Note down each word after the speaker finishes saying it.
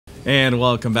And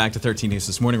welcome back to 13 News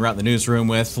This Morning. We're out in the newsroom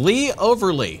with Lee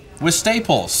Overly with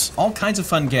Staples. All kinds of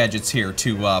fun gadgets here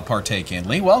to partake in.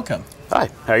 Lee, welcome. Hi,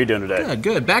 how are you doing today? Good,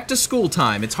 good. Back to school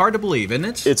time. It's hard to believe, isn't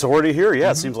it? It's already here, yeah.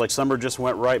 It seems like summer just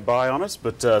went right by on us,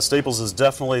 but Staples is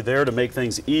definitely there to make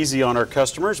things easy on our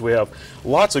customers. We have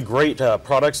lots of great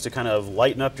products to kind of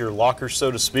lighten up your locker,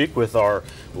 so to speak, with our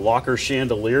locker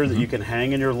chandelier that you can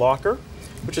hang in your locker,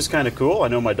 which is kind of cool. I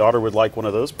know my daughter would like one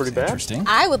of those pretty bad. Interesting.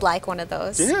 I would like one of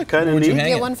those. Yeah, kind of neat.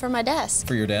 Get one for my desk.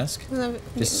 For your desk?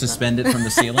 Just suspend it from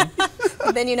the ceiling?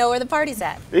 Then you know where the party's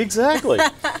at. Exactly.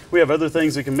 We have other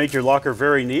things that can make your locker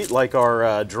very neat, like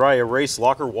our dry erase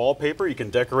locker wallpaper. You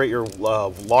can decorate your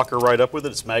locker right up with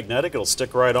it. It's magnetic. It'll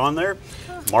stick right on there.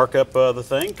 Mark up the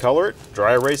thing, color it,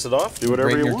 dry erase it off, do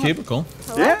whatever you want. Cubicle.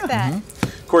 I like that.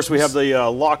 Of course, we have the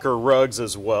locker rugs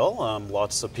as well.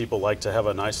 Lots of people like to have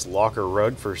a nice locker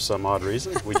rug for some odd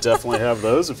reason. We definitely have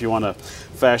those if you want to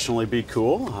fashionably be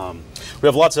cool. We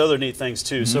have lots of other neat things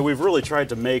too. So we've really tried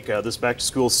to make this back to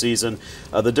school season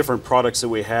the different products that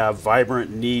we have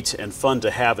vibrant, neat, and fun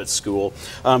to have at school.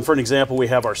 For an example, we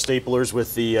have our staplers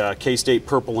with the K-State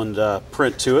purple and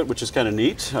print to it, which is kind of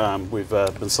neat. We've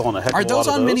been selling a heck of a lot of those.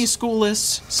 Are those on many school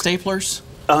lists, staplers?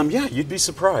 Yeah, you'd be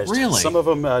surprised. Really? Some of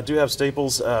them do have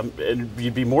staples, and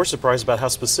you'd be more surprised about how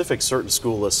specific certain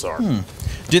school lists are.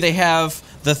 Do they have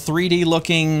the 3D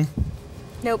looking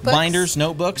Notebooks? binders,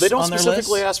 notebooks They don't on their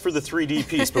specifically list? ask for the 3D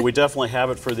piece, but we definitely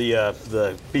have it for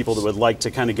the people that would like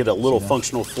to kind of get a little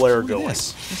functional flair going.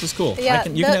 This is cool. Yeah,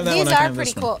 you can have that these one. I can are have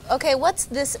pretty this one. cool. Okay, what's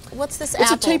this It's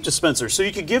apple? a tape dispenser, so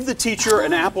you could give the teacher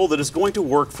an apple that is going to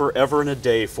work forever and a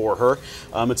day for her.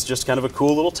 It's just kind of a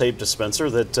cool little tape dispenser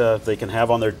that they can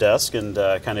have on their desk and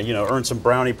kind of earn some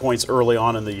brownie points early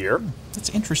on in the year. That's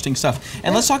interesting stuff.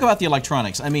 And let's talk about the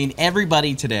electronics. I mean,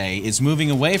 everybody today is moving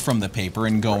away from the paper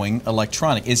and going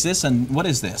electronic. Is this what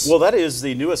is this? Well, that is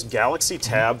the newest Galaxy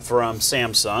Tab from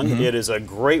Samsung. It is a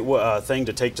great thing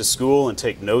to take to school and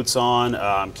take notes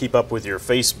on, keep up with your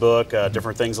Facebook,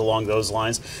 different things along those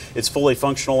lines. It's fully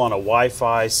functional on a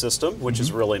Wi-Fi system, which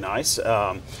is really nice.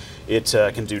 It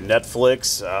can do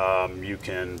Netflix. You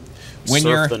can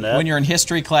surf the net. When you're in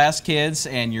history class, kids,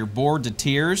 and you're bored to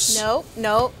tears.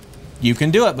 Nope. You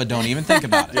can do it, but don't even think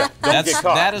about it. Don't get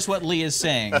caught. That is what Lee is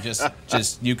saying.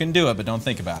 Just you can do it, but don't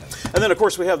think about it. And then, of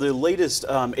course, we have the latest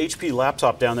HP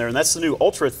laptop down there, and that's the new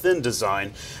ultra-thin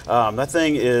design. That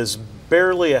thing is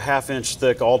barely a half-inch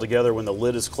thick altogether when the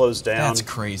lid is closed down. That's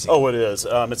crazy. Oh, it is.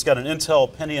 It's got an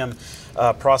Intel Pentium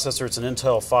processor. It's an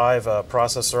Intel 5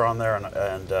 processor on there,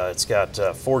 and it's got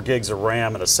 4 gigs of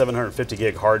RAM and a 750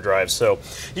 gig hard drive. So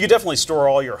you can definitely store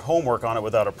all your homework on it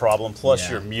without a problem, plus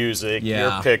your music,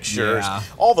 your pictures,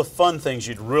 all the fun things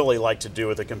you'd really like to do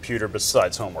with a computer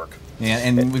besides homework. Yeah,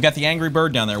 and we've got the Angry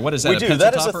Bird down there. What is that? We do.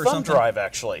 That is a thumb drive,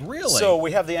 actually. Really? So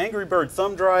we have the Angry Bird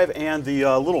thumb drive and the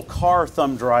little car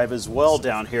thumb drive as well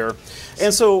down here.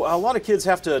 And so a lot of kids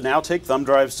have to now take thumb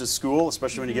drives to school,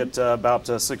 especially when you get about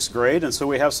 6th grade. And so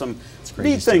we have some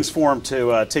neat things for them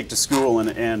to take to school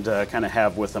and kind of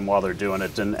have with them while they're doing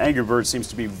it. And Angry Bird seems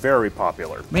to be very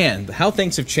popular. Man, how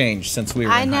things have changed since we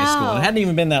were in high school. It hadn't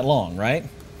even been that long, right?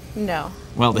 No.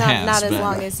 Well, it has. Not as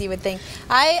long as you would think.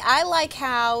 I like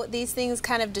how these things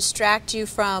kind of distract you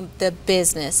from the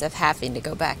business of having to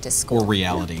go back to school. Or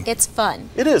reality. It's fun.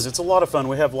 It is. It's a lot of fun.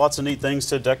 We have lots of neat things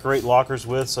to decorate lockers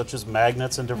with, such as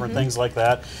magnets and different things like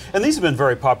that. And these have been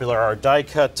very popular. Our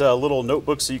die-cut little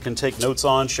notebooks that you can take notes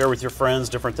on, share with your friends,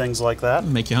 different things like that.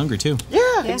 Make you hungry, too.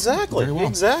 Yeah, exactly. Very well.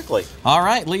 Exactly. All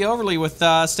right, Lee Overly with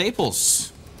Staples.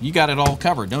 You got it all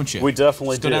covered, don't you? We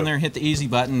definitely do. Just go down there and hit the easy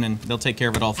button, and they'll take care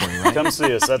of it all for you, right? Come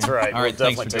see us. That's right. All right, We'll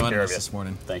thanks definitely for take joining care us of you this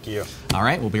morning. Thank you. All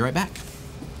right, we'll be right back.